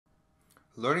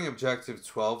Learning Objective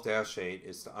 12-8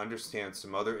 is to understand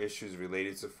some other issues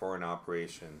related to foreign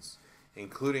operations,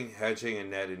 including hedging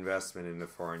and net investment in the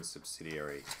foreign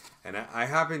subsidiary. And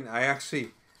I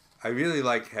really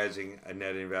like hedging a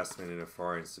net investment in a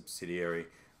foreign subsidiary.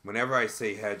 Whenever I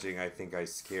say hedging, I think I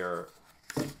scare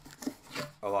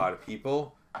a lot of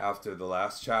people after the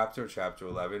last chapter, chapter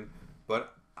 11,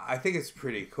 but I think it's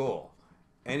pretty cool.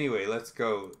 Anyway, let's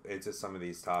go into some of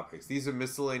these topics. These are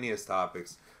miscellaneous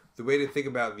topics. The way to think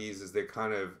about these is they're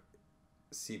kind of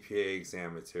CPA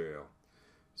exam material.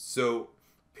 So,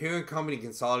 parent company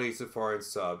consolidates a foreign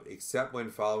sub except when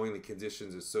following the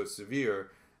conditions are so severe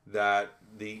that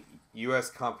the U.S.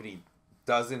 company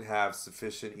doesn't have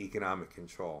sufficient economic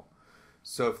control.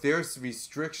 So if there's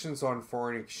restrictions on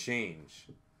foreign exchange,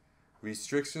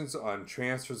 restrictions on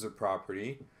transfers of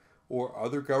property, or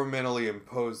other governmentally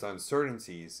imposed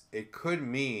uncertainties, it could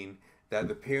mean that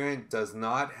the parent does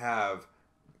not have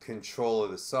control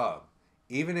of the sub,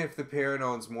 even if the parent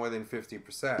owns more than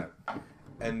 50%.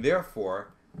 And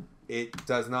therefore, it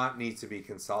does not need to be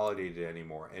consolidated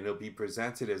anymore. And it'll be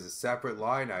presented as a separate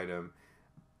line item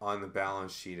on the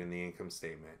balance sheet and the income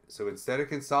statement. So instead of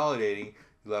consolidating,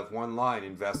 you'll have one line,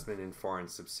 investment in foreign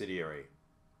subsidiary.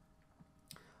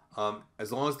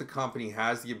 As long as the company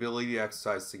has the ability to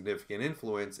exercise significant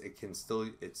influence, it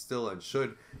still and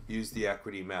should use the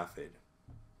equity method.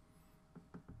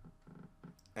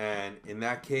 And in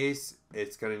that case,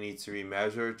 it's going to need to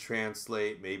remeasure,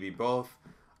 translate, maybe both,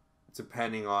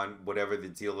 depending on whatever the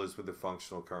deal is with the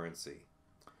functional currency.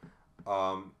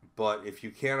 But if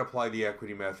you can't apply the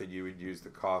equity method, you would use the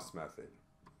cost method.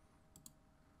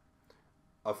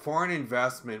 A foreign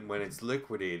investment, when it's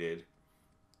liquidated,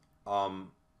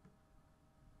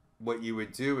 what you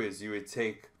would do is you would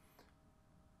take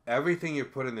everything you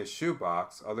put in the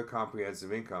shoebox, other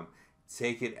comprehensive income,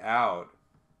 take it out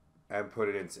and put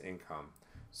it into income.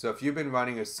 So if you've been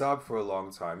running a sub for a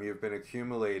long time, you've been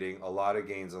accumulating a lot of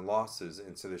gains and losses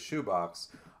into the shoebox,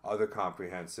 other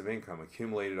comprehensive income,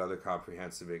 accumulated other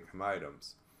comprehensive income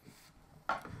items.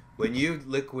 When you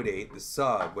liquidate the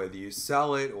sub, whether you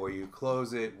sell it or you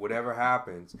close it, whatever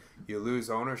happens, you lose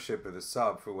ownership of the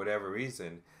sub for whatever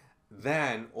reason,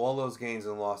 then all those gains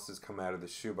and losses come out of the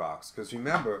shoebox. Because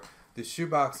remember, the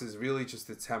shoebox is really just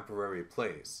a temporary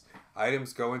place.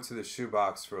 Items go into the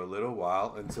shoebox for a little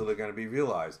while until they're going to be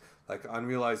realized, like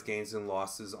unrealized gains and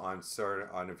losses on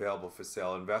available for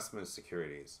sale investment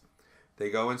securities. They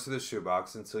go into the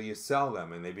shoebox until you sell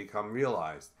them and they become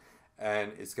realized.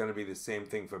 And it's going to be the same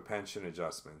thing for pension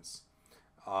adjustments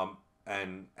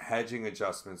and hedging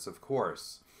adjustments, of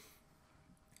course.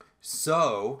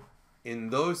 So,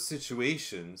 in those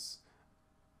situations,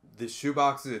 the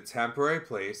shoebox is a temporary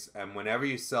place, and whenever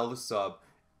you sell the sub,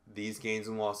 these gains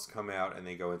and losses come out and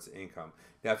they go into income.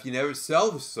 Now, if you never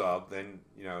sell the sub, then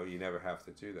you never have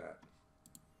to do that.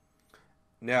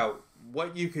 Now,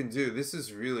 what you can do, this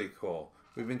is really cool.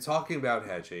 We've been talking about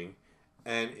hedging,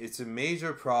 and it's a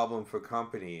major problem for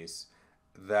companies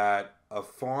that a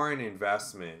foreign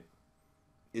investment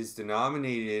is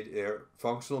denominated, their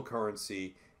functional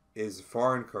currency is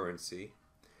foreign currency,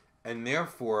 and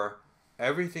therefore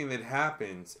everything that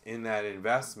happens in that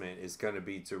investment is going to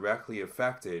be directly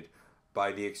affected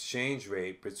by the exchange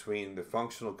rate between the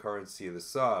functional currency of the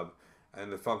sub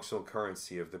and the functional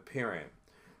currency of the parent.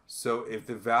 So if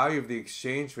the value of the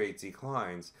exchange rate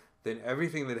declines, then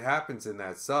everything that happens in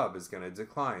that sub is going to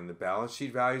decline. The balance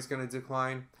sheet value is going to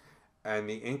decline, and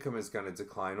the income is going to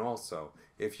decline also.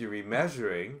 If you're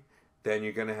remeasuring, then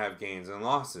you're going to have gains and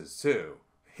losses too.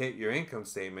 Hit your income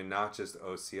statement, not just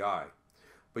OCI.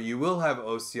 But you will have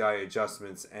OCI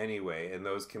adjustments anyway, and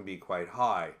those can be quite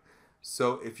high.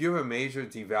 So if you have a major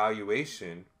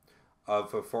devaluation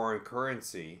of a foreign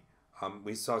currency,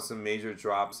 we saw some major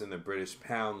drops in the British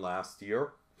pound last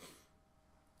year.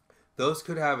 Those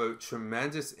could have a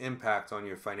tremendous impact on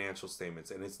your financial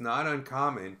statements. And it's not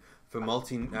uncommon for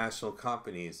multinational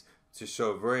companies to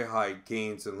show very high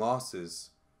gains and losses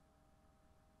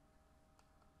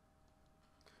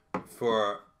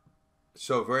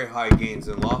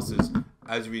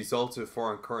as a result of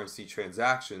foreign currency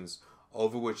transactions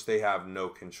over which they have no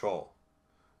control.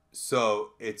 So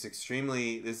this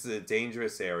is a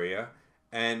dangerous area,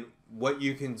 and what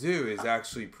you can do is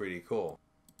actually pretty cool.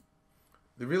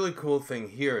 The really cool thing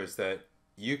here is that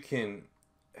you can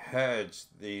hedge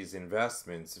these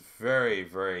investments very,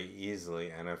 very easily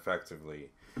and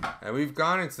effectively. And we've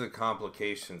gone into the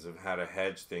complications of how to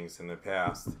hedge things in the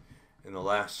past in the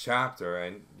last chapter,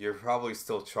 and you're probably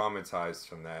still traumatized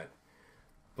from that.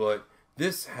 But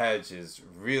this hedge is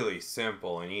really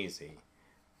simple and easy,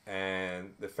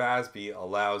 and the FASB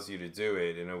allows you to do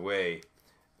it in a way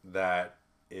that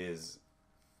is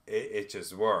it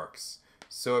just works.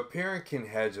 So a parent can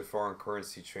hedge a foreign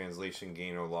currency translation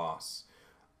gain or loss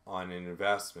on an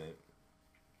investment,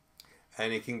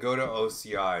 and it can go to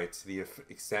OCI to the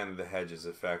extent the hedge is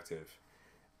effective.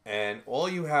 And all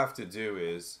you have to do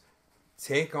is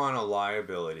take on a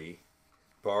liability,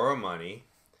 borrow money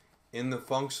in the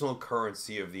functional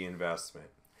currency of the investment.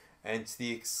 And to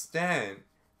the extent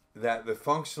that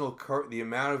the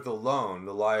amount of the loan,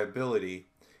 the liability,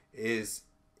 is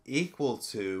equal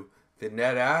to the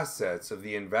net assets of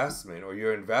the investment or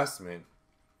your investment,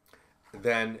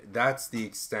 then that's the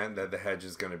extent that the hedge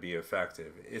is going to be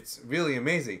effective. It's really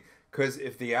amazing because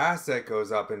if the asset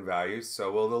goes up in value,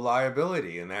 so will the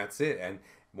liability, and that's it. And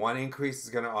one increase is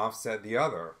going to offset the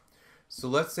other. So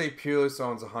let's say Peerless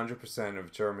owns 100%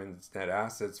 of German's net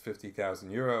assets, 50,000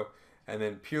 euro, and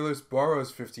then Peerless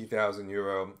borrows 50,000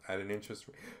 euro at an interest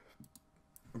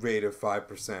rate of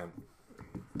 5%.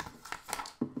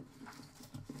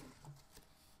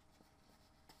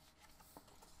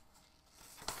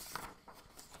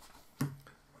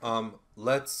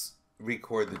 Let's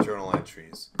record the journal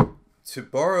entries. To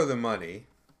borrow the money,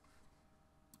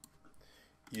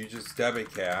 you just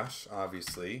debit cash,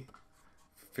 obviously,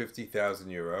 50,000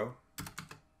 euro.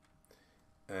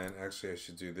 And actually I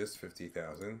should do this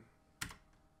 50,000.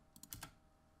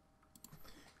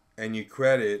 And you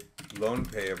credit loan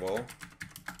payable,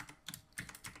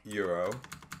 euro,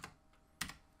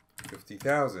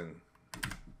 50,000.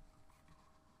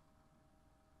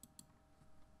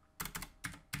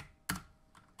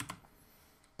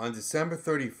 On December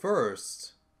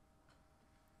 31st,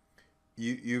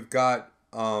 you've got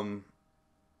to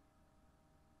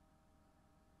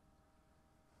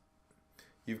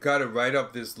write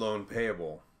up this loan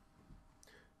payable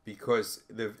because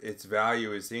its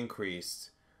value is increased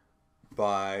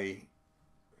by.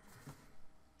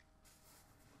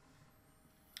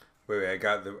 Wait,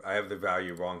 I have the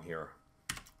value wrong here.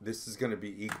 This is going to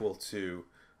be equal to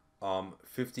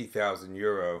 50,000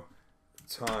 euro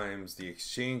times the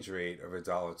exchange rate of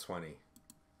 $1.20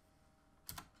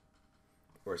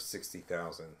 or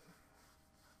 60,000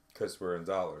 because we're in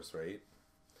dollars, right?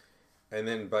 And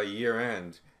then by year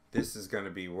end, this is going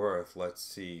to be worth, let's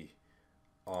see,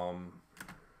 it's going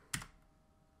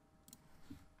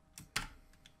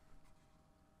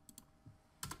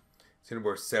to be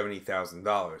worth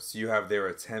 $70,000. So you have there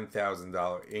a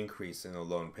 $10,000 increase in the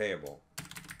loan payable.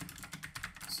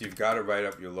 So you've got to write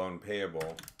up your loan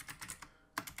payable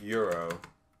euro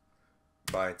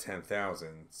by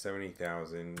 10,000.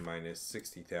 70,000 minus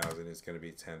 60,000 is going to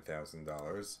be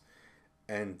 $10,000.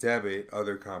 And debit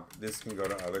this can go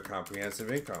to other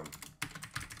comprehensive income.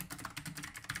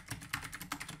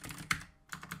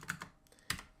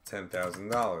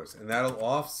 $10,000, and that'll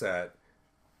offset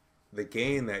the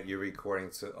gain that you're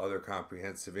recording to other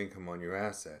comprehensive income on your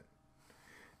asset.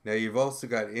 Now you've also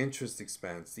got interest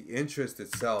expense. The interest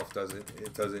itself doesn't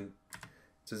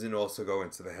also go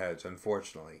into the hedge,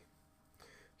 unfortunately.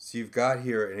 So you've got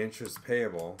here an interest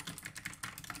payable.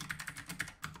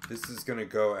 This is going to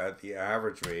go at the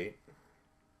average rate.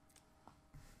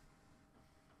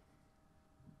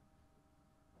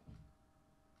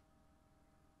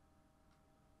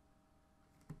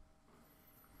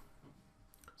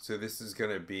 So this is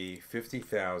going to be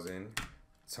 50,000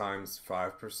 times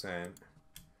 5%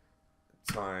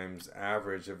 times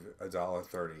average of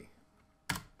 $1.30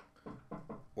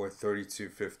 or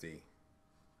 $32.50.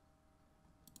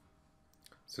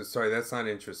 So sorry, that's not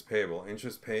interest payable.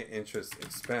 Interest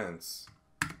expense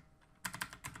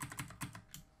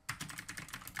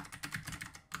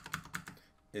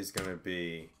is going to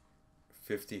be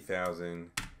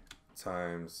 50,000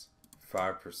 times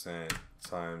 5%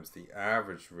 times the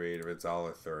average rate of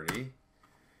 $1.30,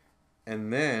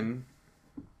 and then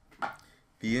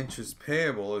the interest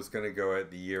payable is going to go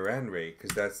at the year-end rate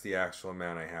because that's the actual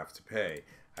amount I have to pay.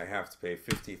 I have to pay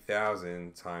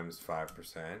 50,000 times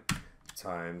 5%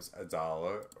 times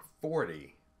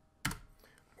 $1.40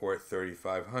 or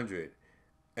 3,500,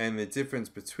 and the difference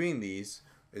between these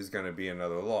is going to be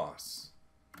another loss.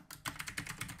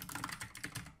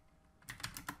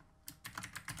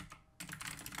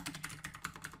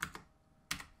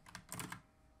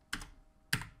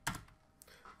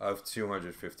 Of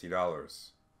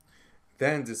 $250.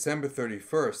 Then December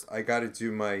 31st, I got to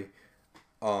do my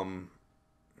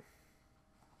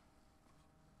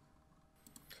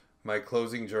my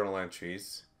closing journal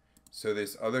entries. So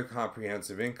this other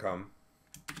comprehensive income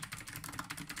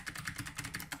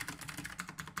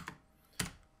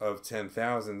of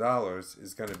 $10,000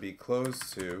 is going to be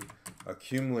close to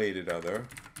accumulated other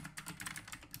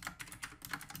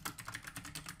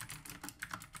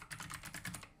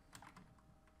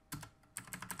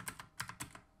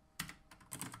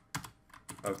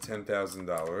of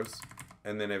 $10,000,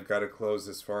 and then I've got to close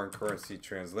this foreign currency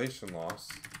translation loss.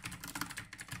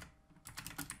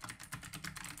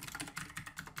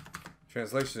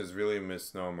 Translation is really a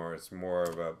misnomer. It's more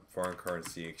of a foreign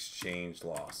currency exchange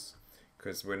loss,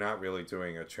 because we're not really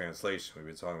doing a translation. We've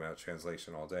been talking about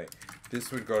translation all day.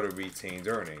 This would go to retained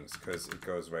earnings because it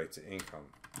goes right to income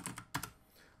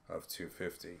of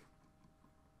 $250.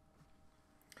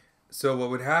 So what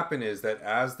would happen is that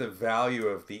as the value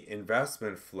of the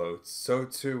investment floats, so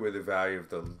too would the value of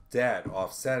the debt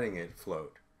offsetting it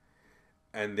float.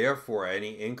 And therefore,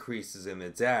 any increases in the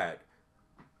debt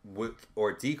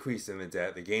or decrease in the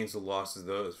debt, the gains or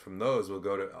losses from those will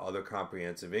go to other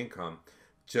comprehensive income,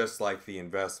 just like the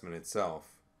investment itself.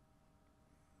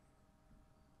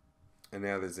 And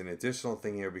now there's an additional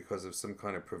thing here because of some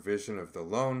kind of provision of the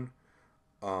loan.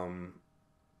 Are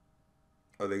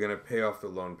they going to pay off the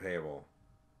loan payable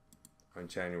on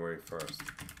January 1st?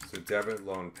 So debit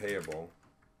loan payable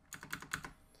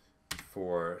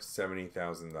for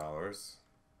 $70,000.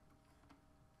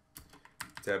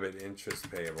 Debit interest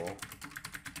payable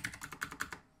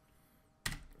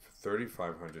for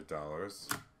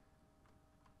 $3,500.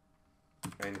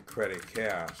 And credit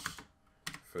cash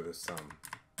for the sum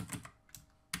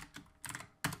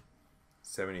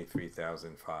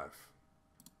 $73,005.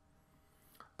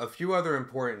 A few other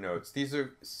important notes. These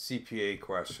are CPA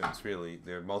questions, really.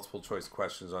 They're multiple choice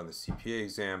questions on the CPA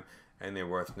exam, and they're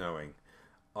worth knowing.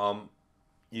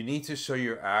 You need to show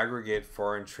your aggregate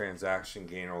foreign transaction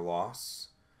gain or loss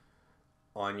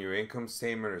on your income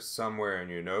statement or somewhere in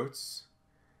your notes.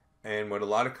 And what a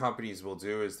lot of companies will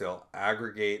do is they'll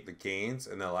aggregate the gains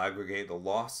and they'll aggregate the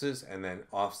losses and then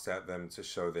offset them to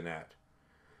show the net.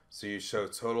 So you show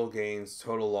total gains,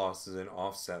 total losses, and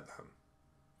offset them.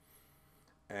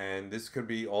 And this could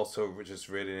be also just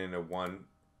written in a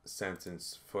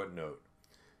one-sentence footnote.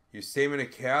 Your statement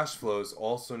of cash flows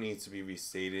also needs to be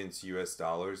restated into US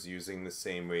dollars using the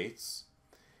same rates.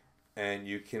 And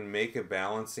you can make a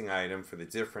balancing item for the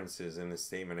differences in the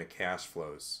statement of cash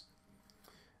flows.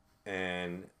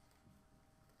 And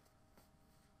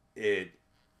it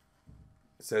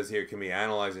says here, it can be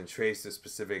analyzed and traced to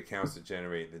specific accounts to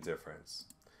generate the difference.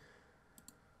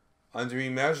 Under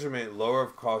remeasurement, lower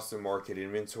of cost of market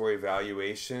inventory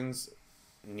valuations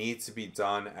need to be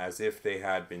done as if they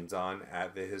had been done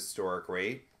at the historic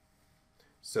rate.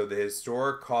 So the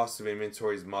historic cost of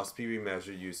inventories must be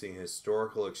remeasured using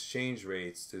historical exchange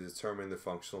rates to determine the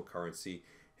functional currency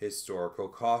historical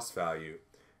cost value.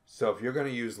 So if you're going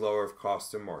to use lower of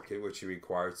cost of market, which you're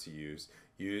required to use,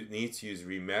 you need to use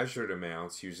remeasured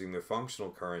amounts using the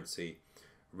functional currency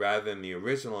rather than the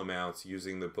original amounts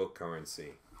using the book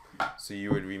currency. So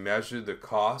you would remeasure the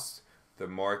cost, the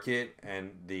market,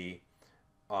 and the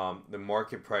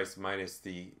market price minus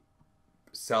the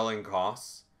selling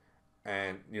costs,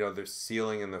 and the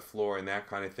ceiling and the floor and that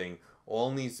kind of thing.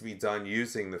 All needs to be done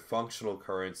using the functional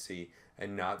currency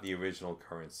and not the original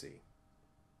currency.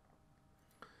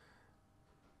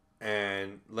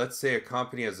 And let's say a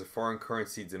company has a foreign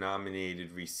currency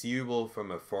denominated receivable from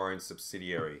a foreign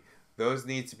subsidiary. Those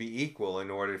need to be equal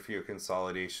in order for your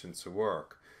consolidation to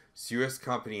work. So US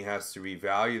company has to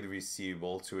revalue the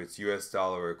receivable to its US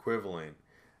dollar equivalent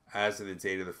as of the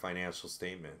date of the financial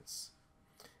statements.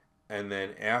 And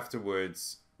then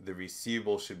afterwards, the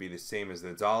receivable should be the same as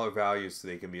the dollar value so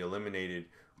they can be eliminated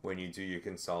when you do your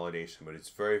consolidation. But it's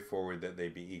very forward that they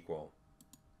be equal.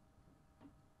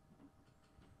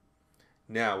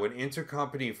 Now, when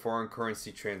intercompany foreign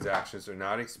currency transactions are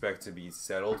not expected to be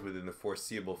settled within the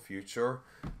foreseeable future,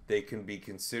 they can be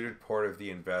considered part of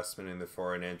the investment in the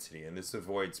foreign entity. And this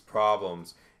avoids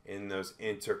problems in those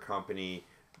intercompany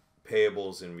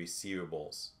payables and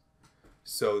receivables.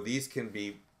 So these can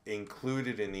be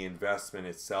included in the investment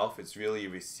itself. It's really a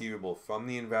receivable from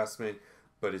the investment,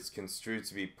 but it's construed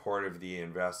to be part of the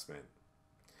investment.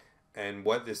 And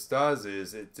what this does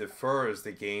is it defers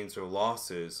the gains or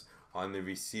losses on the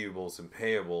receivables and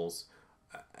payables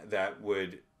that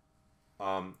would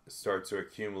start to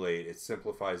accumulate. It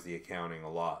simplifies the accounting a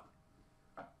lot.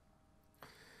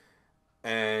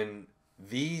 And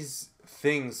these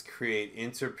things create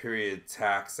interperiod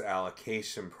tax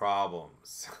allocation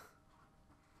problems.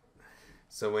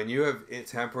 So when you have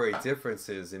temporary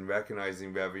differences in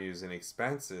recognizing revenues and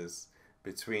expenses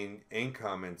between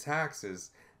income and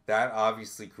taxes, that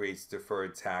obviously creates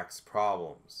deferred tax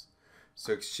problems.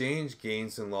 So exchange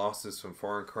gains and losses from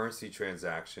foreign currency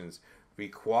transactions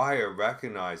require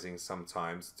recognizing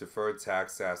sometimes deferred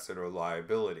tax asset or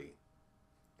liability.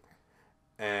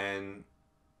 And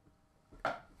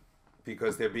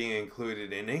because they're being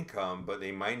included in income, but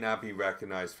they might not be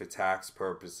recognized for tax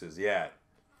purposes yet.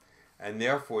 and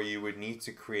therefore you would need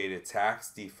to create a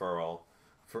tax deferral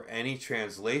for any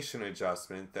translation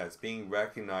adjustment that's being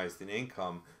recognized in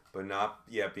income but not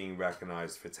yet being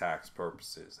recognized for tax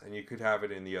purposes. And you could have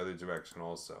it in the other direction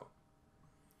also.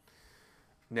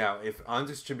 Now, if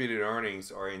undistributed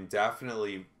earnings are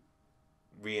indefinitely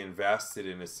reinvested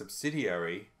in a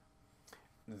subsidiary,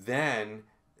 then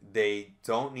they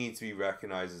don't need to be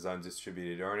recognized as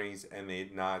undistributed earnings, and they're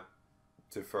not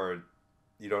deferred.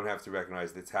 You don't have to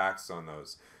recognize the tax on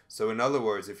those. So in other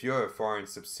words, if you're a foreign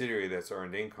subsidiary that's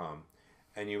earned income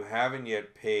and you haven't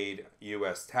yet paid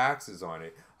U.S. taxes on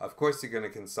it, of course you're going to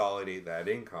consolidate that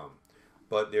income.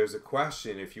 But there's a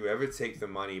question, if you ever take the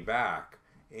money back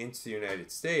into the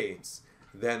United States,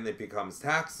 then it becomes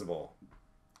taxable.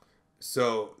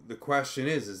 So the question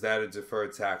is that a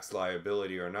deferred tax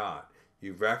liability or not?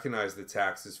 You've recognized the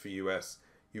taxes for U.S.,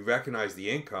 you recognize the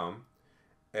income,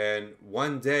 and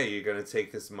one day you're going to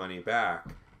take this money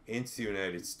back into the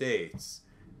United States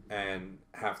and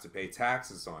have to pay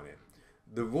taxes on it.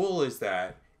 The rule is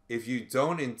that if you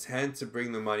don't intend to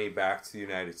bring the money back to the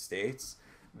United States,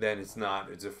 then it's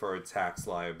not a deferred tax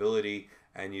liability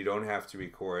and you don't have to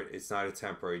record. It's not a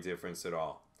temporary difference at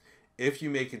all. If you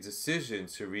make a decision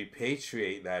to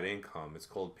repatriate that income, it's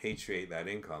called patriate that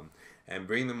income, and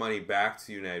bring the money back to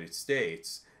the United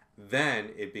States, then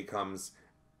it becomes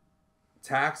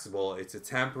taxable. It's a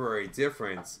temporary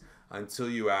difference until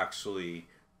you actually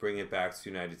bring it back to the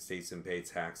United States and pay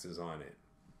taxes on it.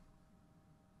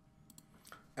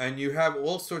 And you have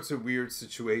all sorts of weird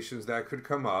situations that could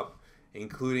come up,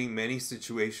 including many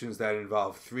situations that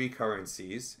involve three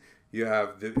currencies. You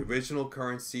have the original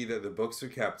currency that the books are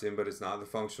kept in, but it's not the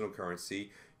functional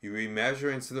currency. You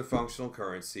remeasure into the functional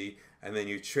currency, and then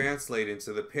you translate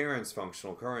into the parent's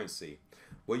functional currency.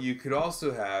 What you could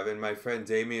also have, and my friend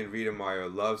Damian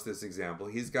Riedemeyer loves this example,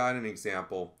 he's got an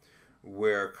example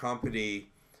where a company,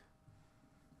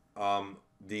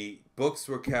 the books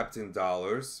were kept in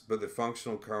dollars, but the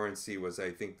functional currency was,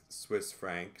 I think, Swiss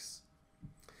francs.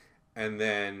 And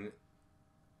then,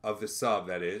 of the sub,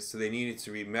 that is. So they needed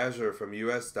to remeasure from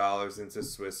US dollars into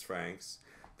Swiss francs.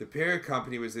 The parent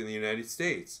company was in the United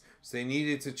States, so they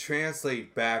needed to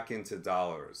translate back into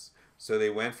dollars. So they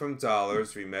went from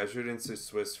dollars, remeasured into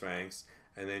Swiss francs,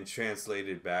 and then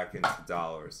translated back into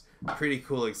dollars. Pretty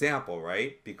cool example,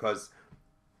 right? Because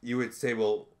you would say,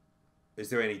 well, is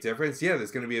there any difference? Yeah,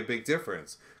 there's going to be a big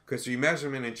difference because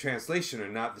remeasurement and translation are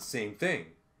not the same thing.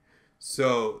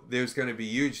 So there's going to be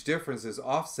huge differences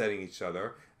offsetting each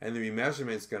other, and the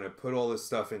remeasurement is going to put all this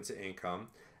stuff into income,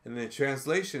 and the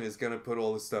translation is going to put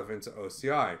all this stuff into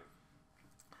OCI.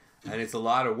 And it's a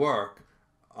lot of work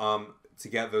to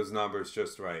get those numbers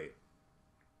just right.